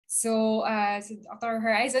So Dr.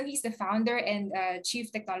 Horizon, he's the founder and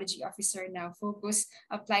Chief Technology Officer now, Focus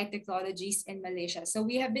Applied Technologies in Malaysia. So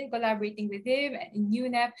we have been collaborating with him in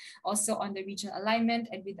UNEP, also on the regional alignment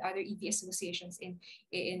and with other EV associations in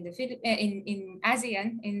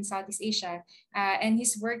ASEAN, in Southeast Asia. And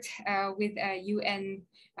he's worked with UN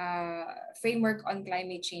framework on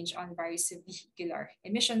climate change on various vehicular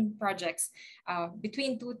emission projects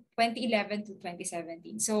between 2011 to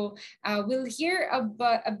 2017. So we'll hear a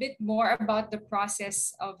bit more about the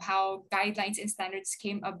process of how guidelines and standards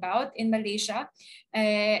came about in Malaysia.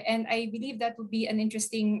 And I believe that will be an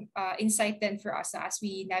interesting insight then for us as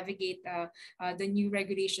we navigate the new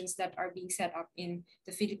regulations that are being set up in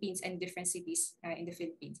the Philippines and different cities in the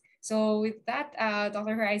Philippines. So with that,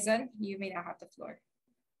 Dr. Horizon, you may now have the floor.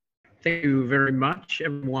 Thank you very much,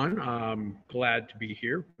 everyone. I'm glad to be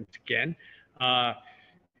here once again.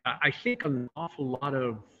 I think an awful lot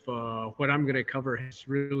of what I'm going to cover has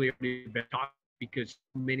really already been talked because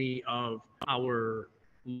many of our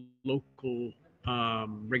local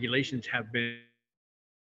regulations have been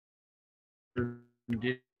turned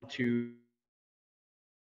into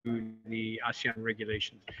the ASEAN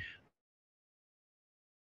regulations.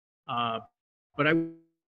 But I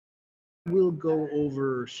will go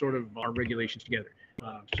over sort of our regulations together.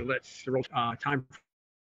 So let's roll time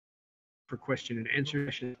for question and answer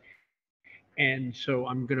session. And so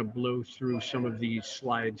I'm going to blow through some of these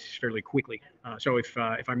slides fairly quickly. So if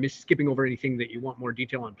I'm skipping over anything that you want more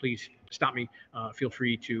detail on, please stop me. Feel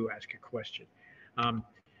free to ask a question.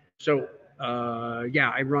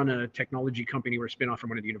 Yeah, I run a technology company. We're a spinoff from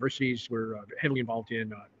one of the universities. We're heavily involved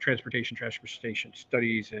in transportation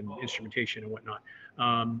studies and instrumentation and whatnot.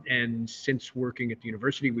 And since working at the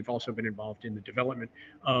university, we've also been involved in the development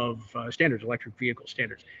of standards, electric vehicle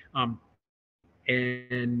standards.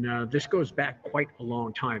 This goes back quite a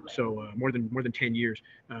long time. So more than 10 years,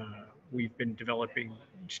 we've been developing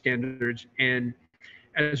standards. And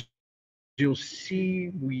as you'll see,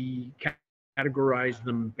 we categorize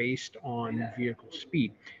them based on vehicle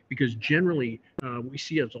speed, because generally we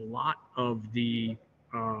see as a lot of the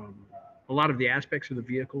aspects of the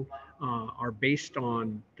vehicle are based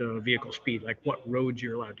on the vehicle speed, like what roads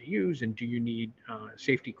you're allowed to use and do you need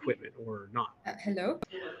safety equipment or not. Hello.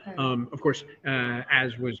 Of course,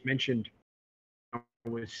 as was mentioned,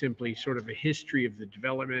 was simply sort of a history of the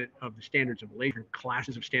development of the standards of Malaysian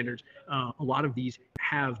classes of standards. A lot of these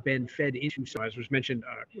have been fed into, so as was mentioned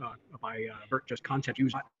by Bert, just concept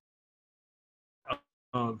use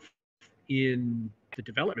of in the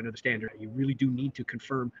development of the standard. You really do need to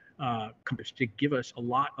confirm to give us a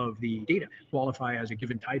lot of the data, qualify as a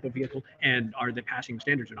given type of vehicle, and are they passing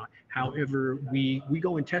standards or not. However, we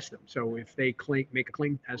go and test them. So if they make a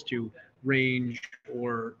claim as to range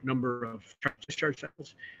or number of discharge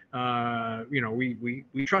cycles,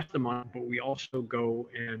 we trust them on, but we also go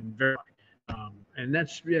and verify. And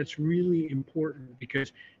that's really important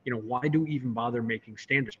because, why do we even bother making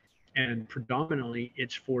standards? And predominantly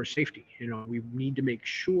it's for safety. We need to make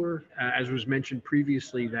sure, as was mentioned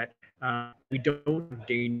previously, that we don't have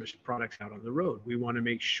dangerous products out on the road. We want to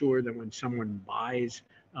make sure that when someone buys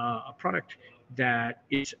a product, that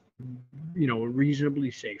it's a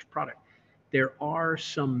reasonably safe product. There are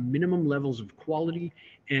some minimum levels of quality,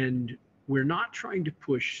 and we're not trying to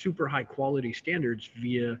push super high quality standards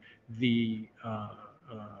via the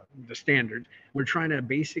standards. We're trying to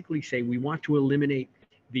basically say we want to eliminate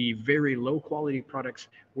the very low quality products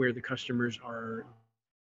where the customers are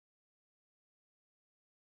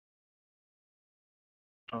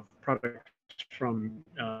of products from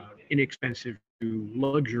inexpensive to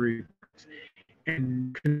luxury.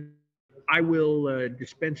 And I will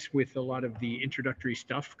dispense with a lot of the introductory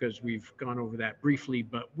stuff because we've gone over that briefly,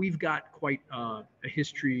 but we've got quite a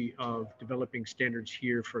history of developing standards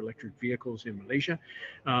here for electric vehicles in Malaysia.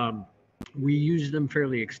 We use them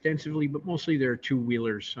fairly extensively, but mostly they're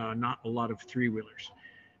two-wheelers, not a lot of three-wheelers.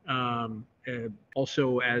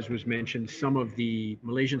 Also, as was mentioned, some of the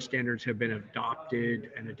Malaysian standards have been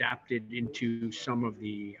adopted and adapted into some of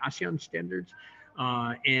the ASEAN standards.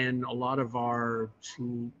 And a lot of our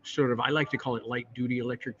sort of, I like to call it light-duty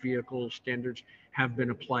electric vehicle standards, have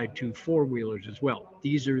been applied to four-wheelers as well.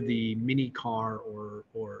 These are the mini car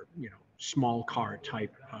or small car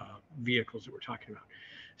type vehicles that we're talking about.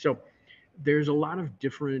 So there's a lot of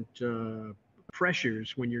different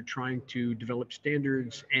pressures when you're trying to develop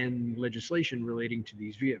standards and legislation relating to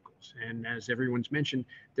these vehicles. And as everyone's mentioned,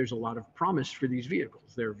 there's a lot of promise for these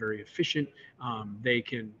vehicles. They're very efficient. They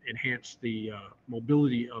can enhance the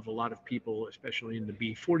mobility of a lot of people, especially in the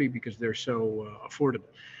B40, because they're so affordable.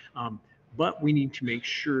 but we need to make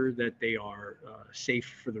sure that they are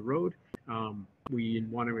safe for the road. We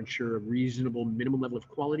want to ensure a reasonable minimum level of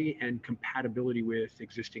quality and compatibility with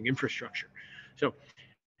existing infrastructure. So,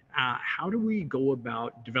 how do we go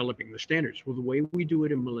about developing the standards? Well, the way we do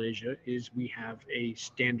it in Malaysia is we have a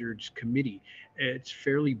standards committee. It's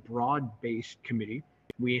fairly broad-based committee.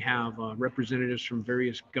 We have representatives from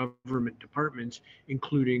various government departments,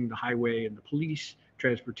 including the highway and the police,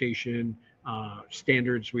 transportation,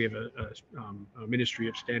 standards. We have a ministry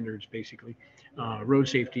of standards, basically, road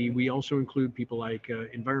safety. We also include people like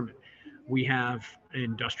environment. We have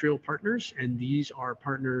industrial partners, and these are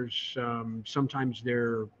partners. Sometimes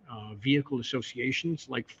they're vehicle associations.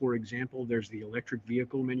 Like, for example, there's the Electric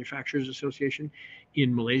Vehicle Manufacturers Association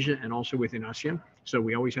in Malaysia and also within ASEAN. So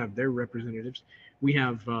we always have their representatives. We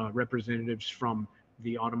have representatives from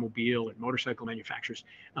the automobile and motorcycle manufacturers.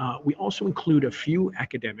 We also include a few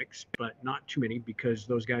academics, but not too many because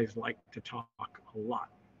those guys like to talk a lot.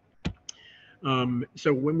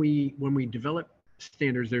 So when we develop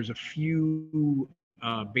standards, there's a few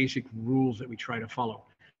basic rules that we try to follow.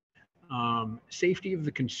 Safety of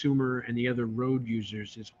the consumer and the other road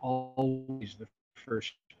users is always the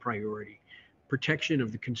first priority. Protection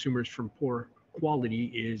of the consumers from poor quality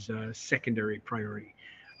is a secondary priority.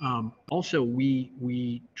 Also,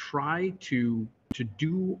 we try to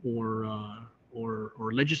do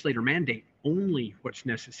or legislate or mandate only what's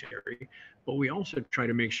necessary, but we also try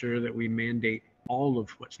to make sure that we mandate all of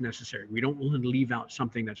what's necessary. We don't want to leave out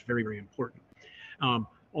something that's very, very important.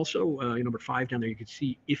 Also, in number 5 down there, you can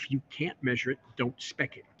see if you can't measure it, don't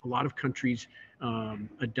spec it. A lot of countries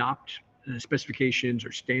adopt specifications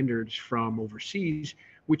or standards from overseas,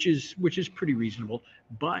 which is pretty reasonable.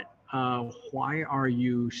 But why are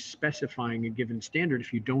you specifying a given standard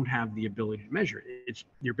if you don't have the ability to measure it?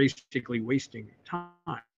 You're basically wasting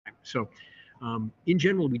time. So in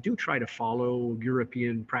general, we do try to follow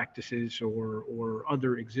European practices or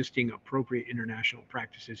other existing appropriate international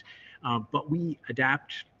practices, but we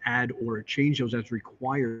adapt, add, or change those as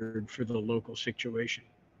required for the local situation.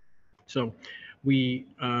 So we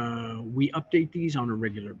update these on a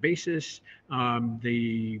regular basis.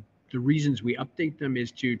 The reasons we update them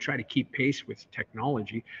is to try to keep pace with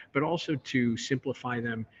technology, but also to simplify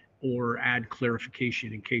them or add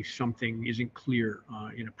clarification in case something isn't clear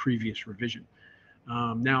in a previous revision.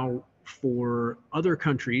 Now, for other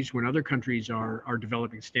countries, when other countries are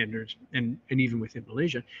developing standards, and even within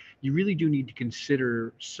Malaysia, you really do need to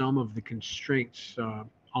consider some of the constraints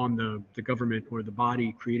on the government or the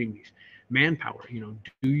body creating these. Manpower,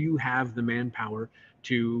 do you have the manpower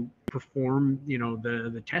to perform,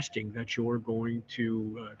 the testing that you're going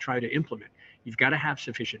to try to implement? You've got to have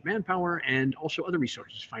sufficient manpower and also other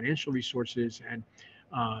resources, financial resources, and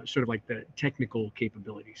sort of like the technical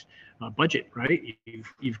capabilities. Budget, right?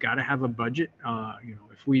 You've got to have a budget.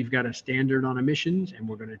 If we've got a standard on emissions and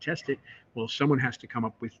we're going to test it, well, someone has to come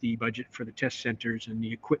up with the budget for the test centers and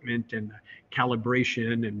the equipment and the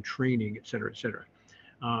calibration and training, et cetera, et cetera.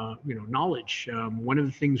 Knowledge. One of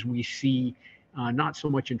the things we see, not so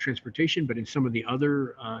much in transportation, but in some of the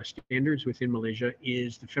other standards within Malaysia,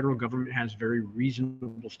 is the federal government has very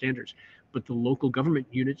reasonable standards, but the local government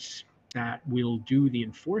units that will do the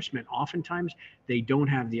enforcement, oftentimes they don't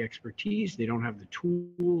have the expertise, they don't have the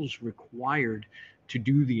tools required to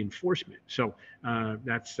do the enforcement. So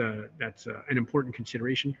that's an important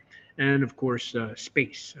consideration. And of course,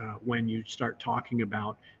 space. When you start talking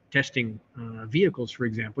about testing vehicles, for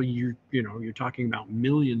example, you're talking about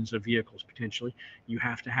millions of vehicles potentially. You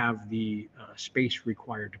have to have the space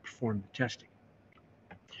required to perform the testing.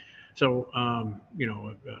 So,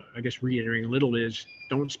 I guess reiterating a little is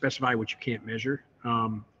don't specify what you can't measure.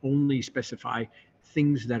 Only specify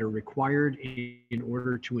things that are required in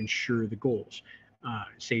order to ensure the goals.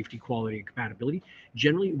 Safety, quality, and compatibility.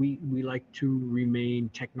 Generally, we like to remain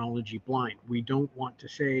technology blind. We don't want to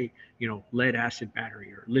say, lead acid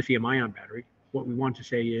battery or lithium ion battery. What we want to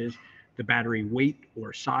say is the battery weight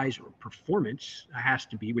or size or performance has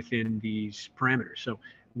to be within these parameters. So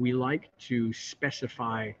we like to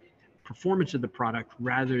specify performance of the product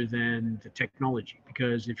rather than the technology,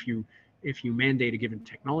 because if you mandate a given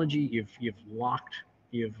technology, you've locked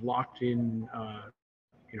in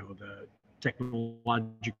the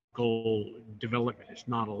technological development. It's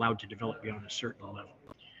not allowed to develop beyond a certain level.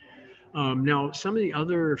 Now, some of the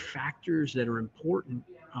other factors that are important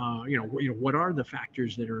what are the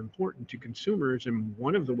factors that are important to consumers? And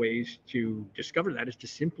one of the ways to discover that is to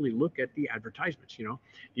simply look at the advertisements.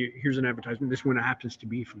 Here's an advertisement. This one happens to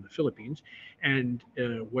be from the Philippines. And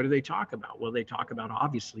what do they talk about? Well, they talk about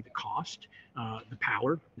obviously the cost, the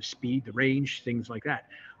power, the speed, the range, things like that.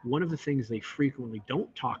 One of the things they frequently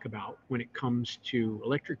don't talk about when it comes to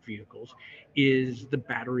electric vehicles is the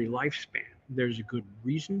battery lifespan. There's a good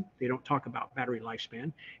reason they don't talk about battery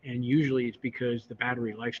lifespan, and usually it's because the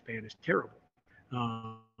battery lifespan is terrible.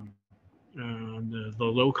 The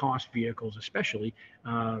low cost vehicles, especially,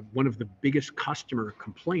 one of the biggest customer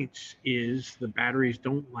complaints is the batteries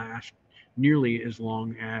don't last nearly as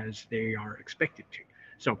long as they are expected to.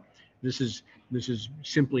 So this is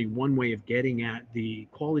simply one way of getting at the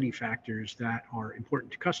quality factors that are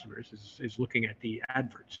important to customers is looking at the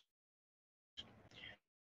adverts.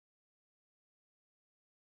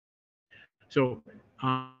 So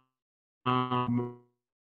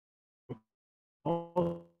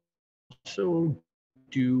also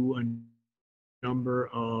do a number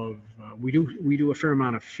of we do a fair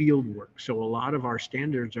amount of field work. So a lot of our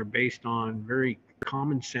standards are based on very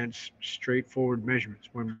common sense, straightforward measurements.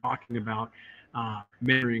 When we're talking about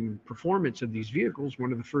measuring performance of these vehicles,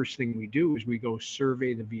 one of the first things we do is we go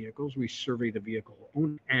survey the vehicles. We survey the vehicle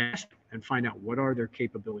owner and find out what are their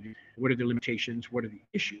capabilities, what are the limitations, what are the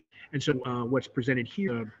issues. And so what's presented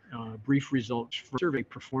here, brief results from a survey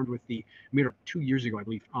performed with the Mirror 2 years ago, I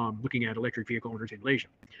believe, looking at electric vehicle owners in Malaysia.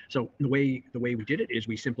 So the way we did it is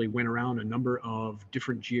we simply went around a number of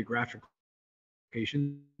different geographic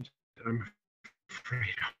locations. And I'm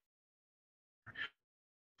afraid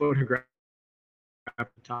photograph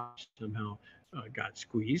top somehow got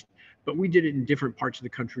squeezed, but we did it in different parts of the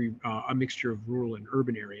country, a mixture of rural and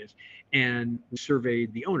urban areas, and we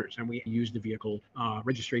surveyed the owners, and we used the vehicle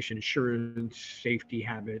registration, insurance, safety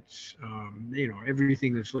habits,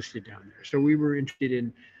 everything that's listed down there. So we were interested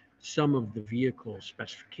in some of the vehicle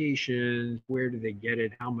specifications, where do they get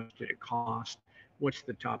it, how much did it cost, what's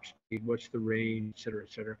the top speed, what's the range, et cetera,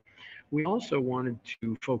 et cetera. We also wanted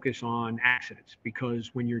to focus on accidents,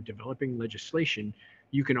 because when you're developing legislation,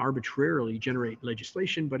 you can arbitrarily generate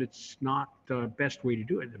legislation, but it's not the best way to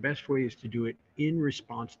do it. The best way is to do it in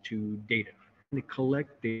response to data, to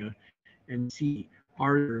collect data and see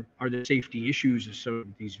are there safety issues associated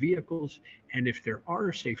with these vehicles, and if there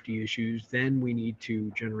are safety issues, then we need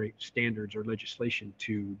to generate standards or legislation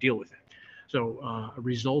to deal with it. So a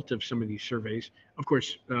result of some of these surveys, of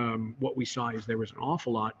course, what we saw is there was an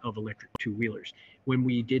awful lot of electric two-wheelers. When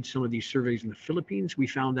we did some of these surveys in the Philippines, we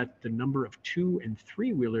found that the number of two and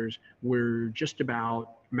three-wheelers were just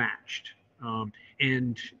about matched.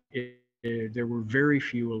 And there were very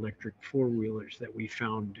few electric four-wheelers that we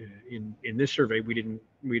found in this survey. We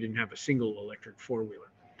didn't have a single electric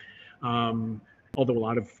four-wheeler. Although a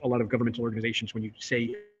lot of governmental organizations, when you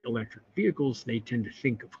say electric vehicles, they tend to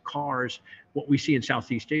think of cars. What we see in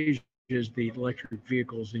Southeast Asia is the electric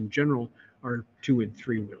vehicles in general are two and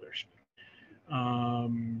three wheelers.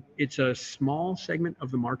 It's a small segment of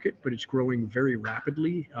the market, but it's growing very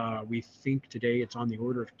rapidly. We think today it's on the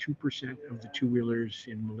order of 2% of the two-wheelers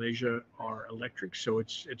in Malaysia are electric, so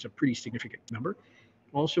it's a pretty significant number.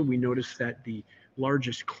 Also, we noticed that the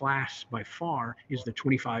largest class by far is the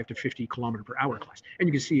 25 to 50 kilometer per hour class. And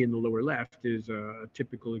you can see in the lower left is a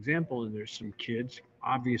typical example, and there's some kids.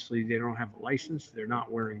 Obviously, they don't have a license, they're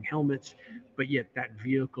not wearing helmets, but yet that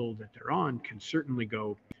vehicle that they're on can certainly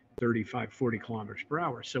go 35, 40 kilometers per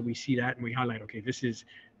hour. So we see that and we highlight, okay, this is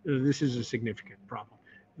a significant problem.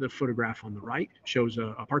 The photograph on the right shows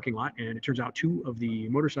a parking lot, and it turns out two of the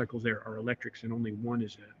motorcycles there are electrics and only one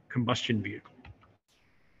is a combustion vehicle.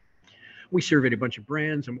 We surveyed a bunch of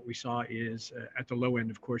brands, and what we saw is at the low end,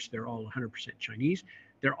 of course, they're all 100% Chinese.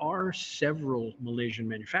 There are several Malaysian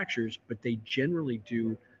manufacturers, but they generally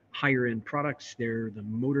do higher end products. They're the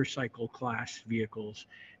motorcycle class vehicles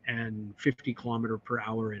and 50 kilometer per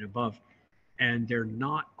hour and above. And they're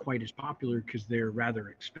not quite as popular because they're rather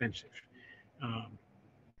expensive.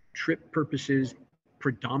 Trip purposes,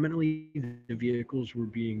 predominantly the vehicles were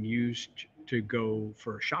being used to go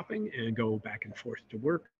for shopping and go back and forth to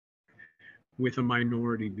work, with a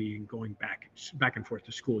minority being going back and forth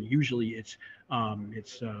to school. Usually it's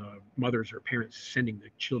mothers or parents sending the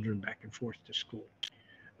children back and forth to school.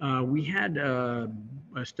 We had a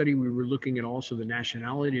study, we were looking at also the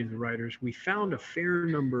nationality of the riders. We found a fair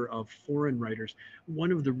number of foreign riders.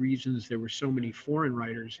 One of the reasons there were so many foreign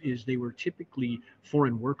riders is they were typically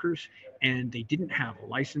foreign workers and they didn't have a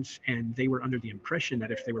license, and they were under the impression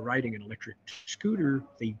that if they were riding an electric scooter,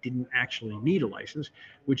 they didn't actually need a license,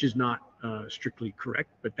 which is not strictly correct,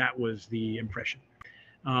 but that was the impression.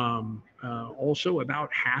 Also,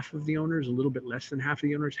 about half of the owners, a little bit less than half of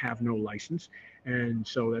the owners, have no license, and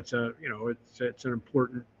so that's it's an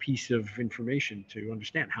important piece of information to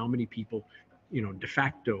understand how many people, de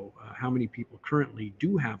facto, how many people currently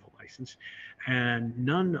do have a license, and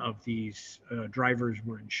none of these drivers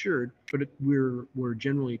were insured. But we're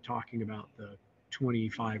generally talking about the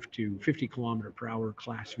 25 to 50 kilometer per hour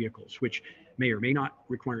class vehicles, which may or may not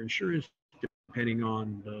require insurance depending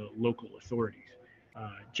on the local authorities.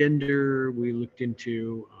 Gender, we looked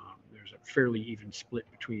into. There's a fairly even split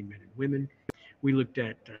between men and women. We looked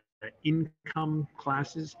at income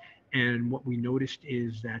classes, and what we noticed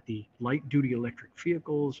is that the light duty electric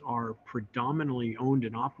vehicles are predominantly owned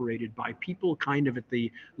and operated by people kind of at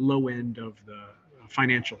the low end of the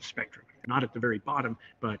financial spectrum, not at the very bottom,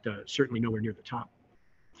 but certainly nowhere near the top.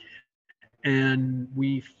 And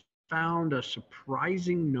we found a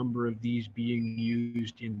surprising number of these being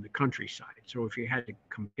used in the countryside. So if you had to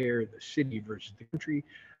compare the city versus the country,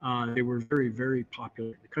 they were very, very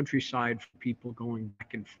popular in the countryside for people going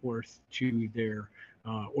back and forth to their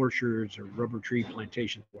orchards or rubber tree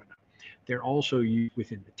plantations and whatnot. They're also used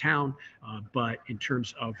within the town, but in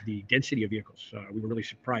terms of the density of vehicles, we were really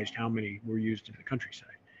surprised how many were used in the countryside.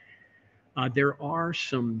 There are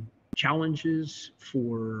some challenges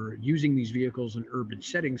for using these vehicles in urban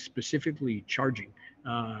settings, specifically charging.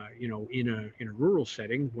 In a rural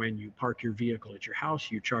setting, when you park your vehicle at your house,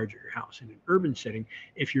 you charge at your house. In an urban setting,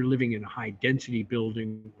 if you're living in a high density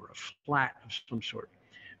building or a flat of some sort,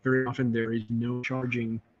 very often there is no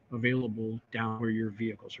charging available down where your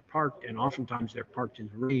vehicles are parked, and oftentimes they're parked in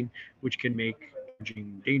the rain, which can make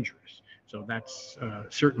charging dangerous. So that's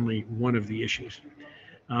certainly one of the issues.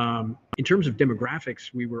 In terms of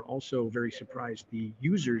demographics, we were also very surprised. The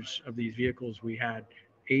users of these vehicles we had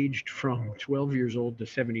aged from 12 years old to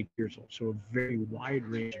 70 years old, so a very wide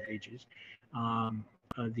range of ages.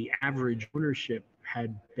 The average ownership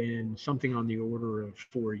had been something on the order of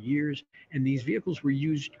 4 years, and these vehicles were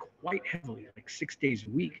used quite heavily, like 6 days a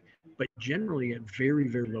week, but generally at very,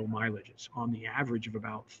 very low mileages, on the average of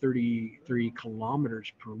about 33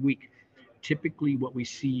 kilometers per week. Typically, what we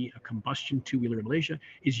see a combustion two-wheeler in Malaysia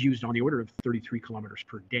is used on the order of 33 kilometers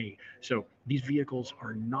per day. So these vehicles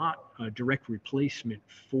are not a direct replacement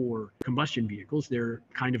for combustion vehicles. They're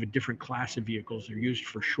kind of a different class of vehicles. They're used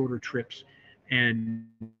for shorter trips, and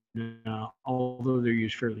although they're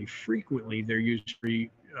used fairly frequently, they're used for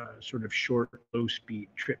sort of short, low-speed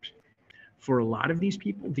trips. For a lot of these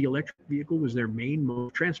people, the electric vehicle was their main mode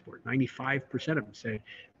of transport. 95% of them said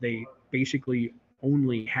they basically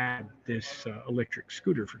only had this electric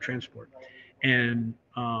scooter for transport. And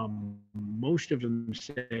most of them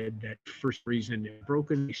said that first reason it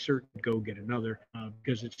broken, they certainly go get another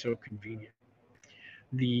because it's so convenient.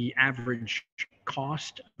 The average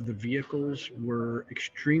cost of the vehicles were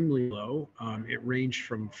extremely low. It ranged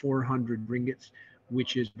from 400 ringgits,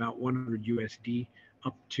 which is about 100 USD,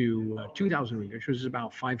 up to 2,000 ringgit, which was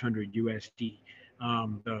about 500 USD.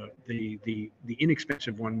 The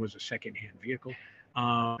inexpensive one was a second-hand vehicle.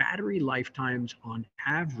 Battery lifetimes, on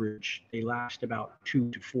average, they last about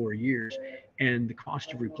 2 to 4 years, and the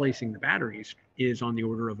cost of replacing the batteries is on the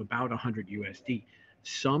order of about 100 USD.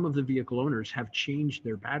 Some of the vehicle owners have changed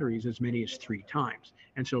their batteries as many as 3 times,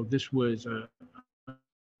 and so this was a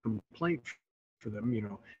complaint for them.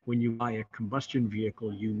 When you buy a combustion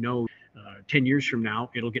vehicle, 10 years from now,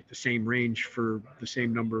 it'll get the same range for the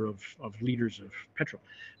same number of liters of petrol.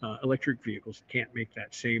 Electric vehicles can't make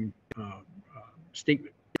that same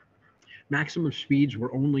statement. Maximum speeds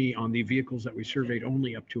were only on the vehicles that we surveyed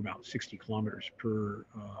only up to about 60 kilometers per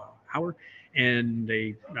hour, and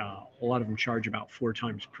a lot of them charge about 4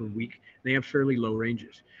 times per week. They have fairly low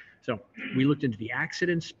ranges. So we looked into the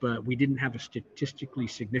accidents, but we didn't have a statistically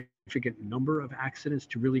significant number of accidents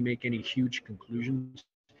to really make any huge conclusions.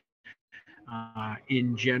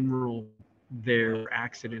 In general, there are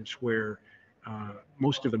accidents where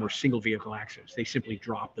most of them were single vehicle accidents. They simply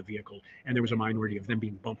dropped the vehicle, and there was a minority of them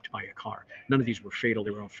being bumped by a car. None of these were fatal.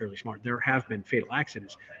 They were all fairly smart. There have been fatal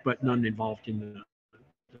accidents, but none involved in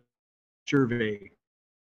the survey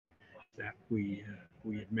that we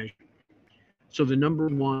had measured. So the number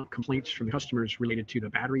one complaints from customers related to the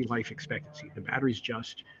battery life expectancy. The batteries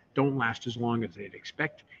just don't last as long as they'd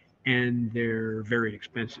expect, and they're very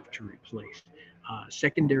expensive to replace.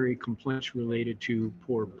 Secondary complaints related to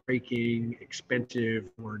poor braking, expensive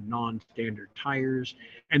or non-standard tires,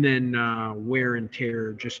 and then wear and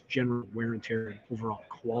tear, just general wear and tear and overall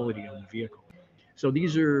quality on the vehicle. So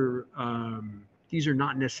these are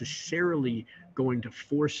not necessarily going to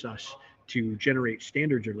force us to generate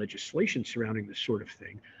standards or legislation surrounding this sort of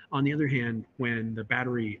thing, On the other hand, when the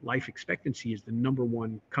battery life expectancy is the number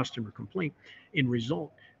one customer complaint, in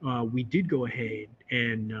result, we did go ahead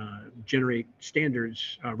and generate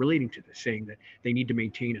standards relating to this, saying that they need to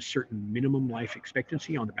maintain a certain minimum life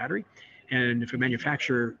expectancy on the battery. And if a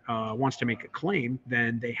manufacturer wants to make a claim,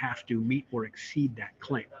 then they have to meet or exceed that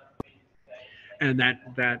claim. And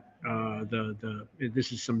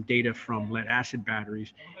this is some data from lead acid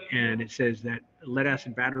batteries, and it says that lead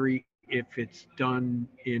acid battery, if it's done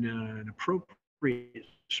in an appropriate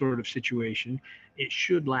sort of situation, it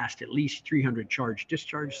should last at least 300 charge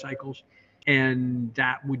discharge cycles, and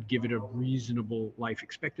that would give it a reasonable life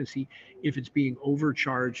expectancy. If it's being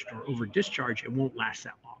overcharged or over discharged, it won't last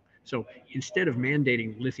that long. So instead of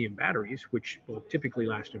mandating lithium batteries, which will typically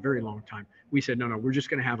last a very long time, we said, no, we're just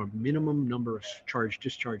going to have a minimum number of charge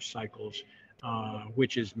discharge cycles,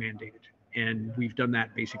 which is mandated. And we've done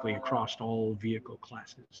that basically across all vehicle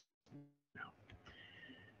classes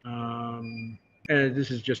now.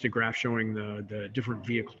 This is just a graph showing the different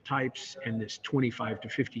vehicle types, and this 25 to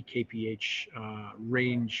 50 kph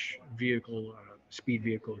range vehicle, speed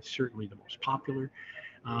vehicle, is certainly the most popular.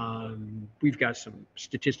 We've got some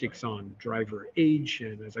statistics on driver age,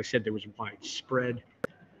 and as I said, there was a wide spread.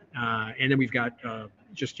 And then we've got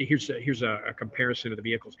here's a comparison of the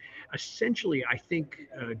vehicles. Essentially, I think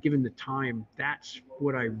given the time, that's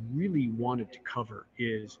what I really wanted to cover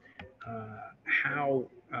is how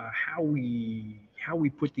we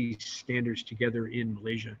put these standards together in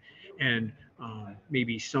Malaysia, and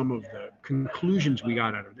maybe some of the conclusions we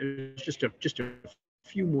got out of it. There's just a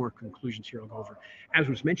few more conclusions here I'll go over. As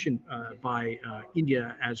was mentioned by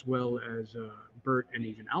India, as well as Bert and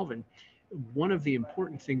even Alvin, one of the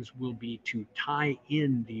important things will be to tie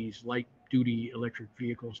in these light duty electric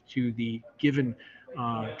vehicles to the given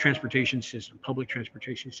transportation system, public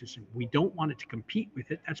transportation system. We don't want it to compete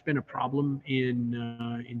with it. That's been a problem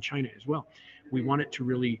in China as well. We want it to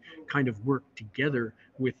really kind of work together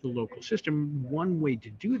with the local system. One way to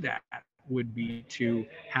do that would be to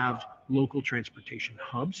have local transportation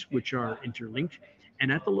hubs, which are interlinked.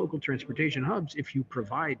 And at the local transportation hubs, if you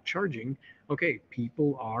provide charging, okay,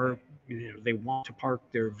 people are, they want to park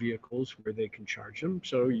their vehicles where they can charge them.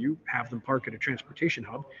 So you have them park at a transportation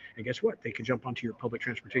hub, and guess what? They can jump onto your public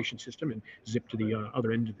transportation system and zip to the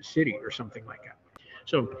other end of the city or something like that.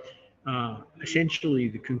 So essentially,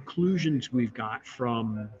 the conclusions we've got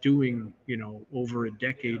from doing, over a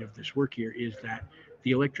decade of this work here is that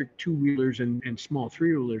the electric two-wheelers and small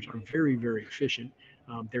three-wheelers are very, very efficient.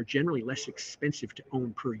 They're generally less expensive to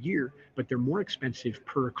own per year, but they're more expensive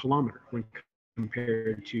per kilometer when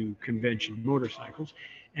compared to conventional motorcycles.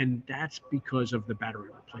 And that's because of the battery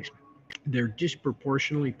replacement. They're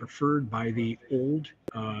disproportionately preferred by the old,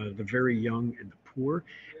 the very young, and the poor.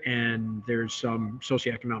 And there's some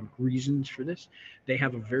socioeconomic reasons for this. They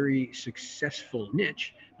have a very successful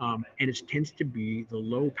niche, and it tends to be the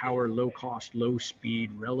low power, low cost, low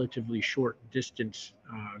speed, relatively short distance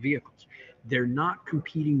vehicles. They're not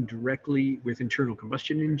competing directly with internal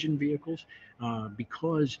combustion engine vehicles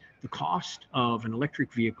because the cost of an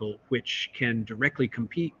electric vehicle, which can directly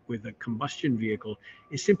compete with a combustion vehicle,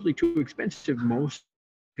 is simply too expensive, most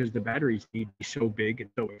because the batteries need to be so big and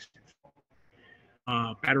so expensive.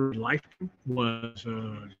 Battery lifetime was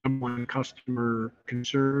number one customer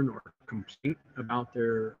concern or complaint about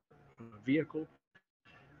their vehicle.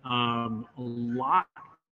 A lot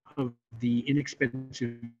of the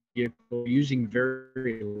inexpensive vehicle using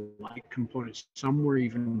very light components, some were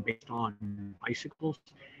even based on bicycles,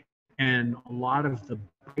 and a lot of the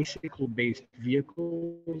bicycle-based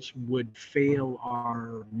vehicles would fail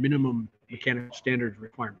our minimum mechanical standard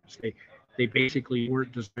requirements. They basically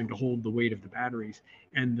weren't designed to hold the weight of the batteries,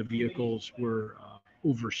 and the vehicles were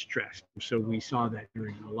overstressed. So we saw that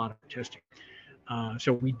during a lot of testing.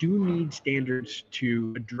 So we do need standards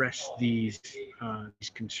to address these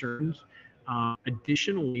concerns.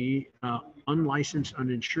 Additionally, unlicensed,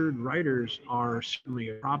 uninsured riders are certainly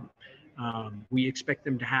a problem. We expect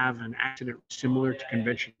them to have an accident similar to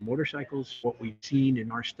conventional motorcycles. What we've seen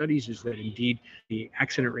in our studies is that indeed the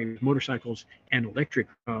accident rate with motorcycles and electric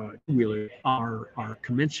two-wheelers are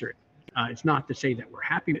commensurate. It's not to say that we're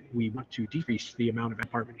happy that we want to decrease the amount of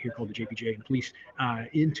department here called the JPJ and police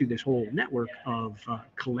into this whole network of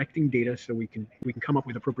collecting data so we can come up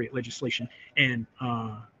with appropriate legislation and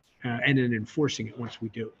then enforcing it once we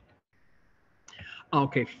do it.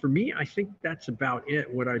 Okay, for me, I think that's about it.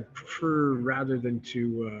 What I'd prefer, rather than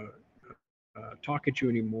to talk at you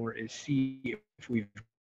anymore, is see if we've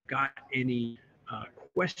got any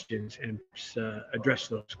questions and address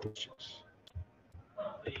those questions.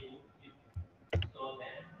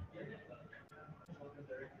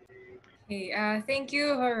 Okay, thank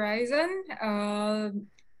you, Horizon.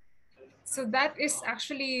 So that is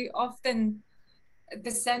actually often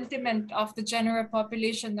the sentiment of the general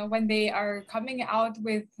population when they are coming out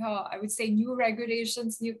with, I would say, new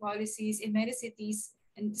regulations, new policies in many cities,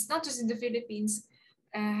 and it's not just in the Philippines.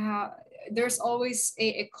 Uh, there's always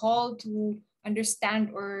a call to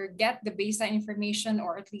understand or get the baseline information,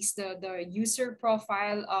 or at least the user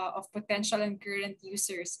profile of potential and current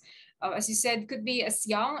users. As you said, could be as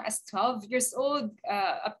young as 12 years old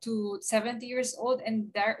up to 70 years old.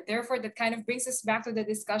 And therefore, that kind of brings us back to the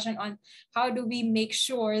discussion on how do we make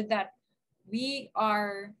sure that we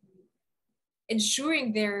are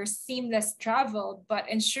ensuring their seamless travel, but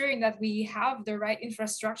ensuring that we have the right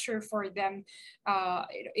infrastructure for them.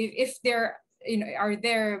 If there, are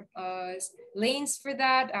there lanes for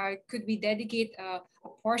that? Could we dedicate a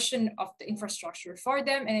portion of the infrastructure for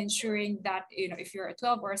them, and ensuring that, if you're a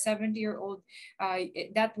 12 or a 70-year-old,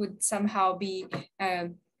 that would somehow be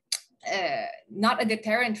not a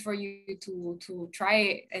deterrent for you to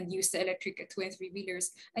try and use the electric two and three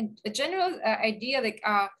wheelers. And a general idea, like,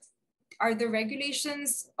 are the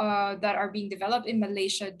regulations that are being developed in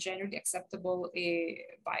Malaysia generally acceptable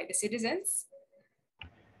by the citizens?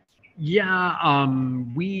 Yeah,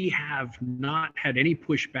 we have not had any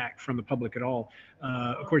pushback from the public at all.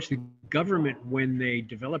 Of course, the government, when they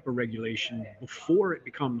develop a regulation before it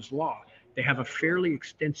becomes law, they have a fairly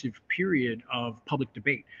extensive period of public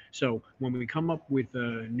debate. So when we come up with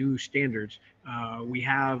new standards, we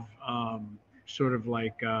have sort of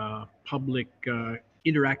like public,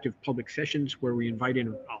 interactive public sessions where we invite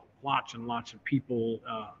in lots and lots of people,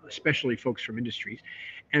 especially folks from industries,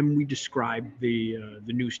 and we describe the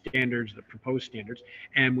new standards, the proposed standards,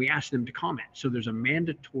 and we ask them to comment. So there's a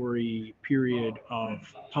mandatory period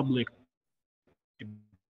of public debate.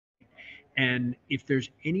 And if there's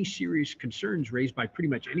any serious concerns raised by pretty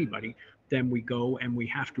much anybody, then we go and we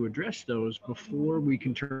have to address those before we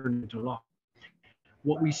can turn it into law.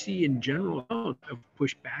 What we see in general of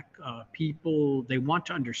pushback, people, they want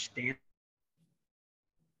to understand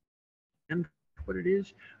what it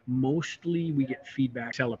is. Mostly we get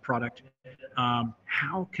feedback, sell a product.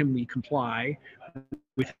 How can we comply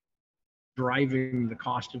with driving the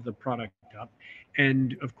cost of the product up?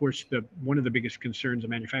 And of course, one of the biggest concerns the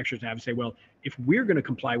manufacturers have is say, well, if we're going to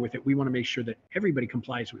comply with it, we want to make sure that everybody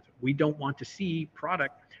complies with it. We don't want to see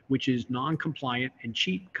product which is non-compliant and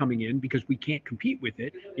cheap coming in because we can't compete with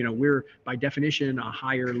it. We're by definition a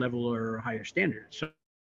higher level or a higher standard. So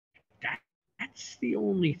that's the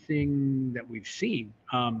only thing that we've seen.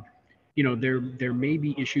 There may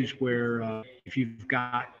be issues where if you've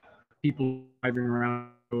got people driving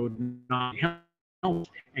around the road not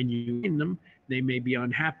helmets and you in them, they may be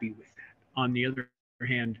unhappy with that. On the other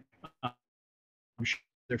hand, I'm sure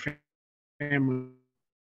their family.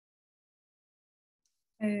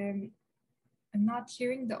 I'm not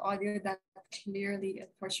hearing the audio that clearly,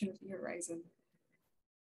 unfortunately, Horizon.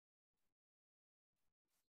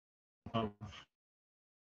 Can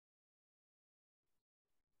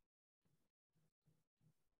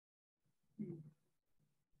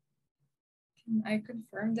I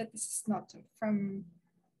confirm that this is not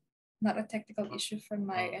a technical issue from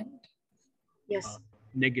my end? Yes.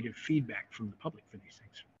 Negative feedback from the public for these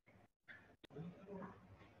things.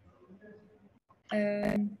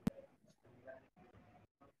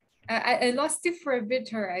 I lost you for a bit,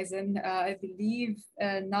 Horizon. I believe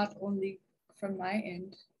not only from my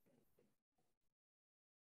end.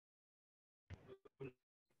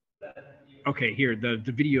 Okay, here the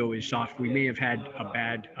video is soft. We may have had a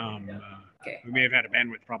bad Okay. we may have had a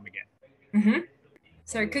bandwidth problem again. Mm-hmm.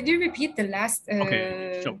 Sorry, could you repeat the last?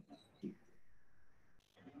 Okay,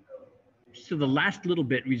 so the last little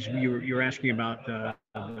bit was you're asking about the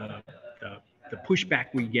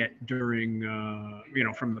pushback we get during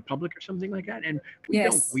from the public or something like that, and we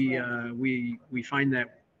Yes. don't. We find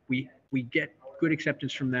that we get good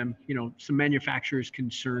acceptance from them. Some manufacturers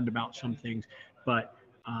concerned about some things, but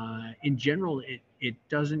in general,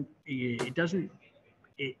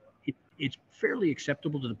 it's fairly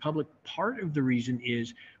acceptable to the public. Part of the reason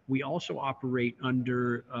is we also operate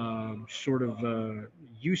under sort of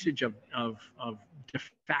usage of de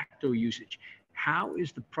facto usage. How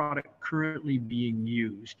is the product currently being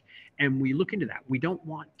used? And we look into that. We don't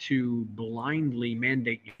want to blindly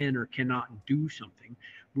mandate you can or cannot do something.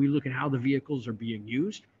 We look at how the vehicles are being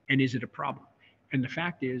used and is it a problem? And the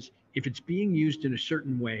fact is, if it's being used in a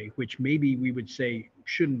certain way, which maybe we would say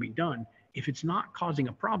shouldn't be done, if it's not causing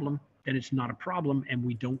a problem, then it's not a problem, and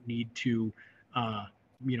we don't need to,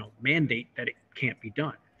 mandate that it can't be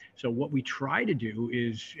done. So what we try to do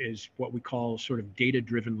is what we call sort of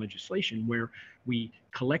data-driven legislation, where we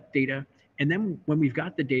collect data And then when we've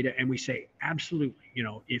got the data and we say, absolutely,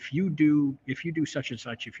 if you do such and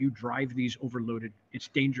such, if you drive these overloaded, it's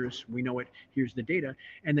dangerous. We know it. Here's the data.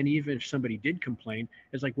 And then even if somebody did complain,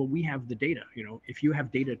 it's like, well, we have the data. If you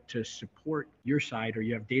have data to support your side, or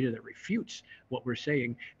you have data that refutes what we're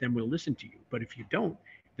saying, then we'll listen to you. But if you don't,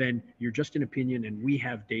 then you're just an opinion, and we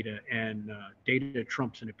have data, and data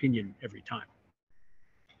trumps an opinion every time.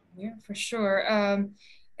 Yeah, for sure.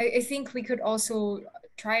 I think we could also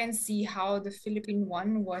try and see how the Philippine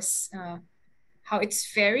one was, how it's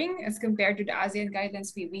faring as compared to the ASEAN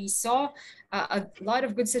guidelines. We saw a lot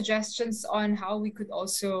of good suggestions on how we could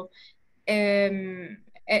also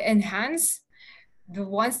enhance the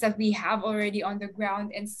ones that we have already on the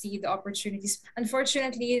ground and see the opportunities.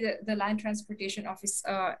 Unfortunately, the Land Transportation Office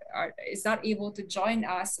is not able to join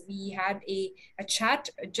us. We had a chat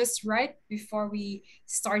just right before we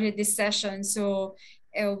started this session. So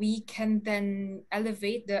we can then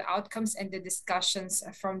elevate the outcomes and the discussions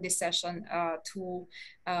from this session to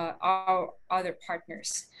our other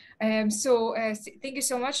partners. Thank you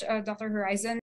so much, Dr. Horizon.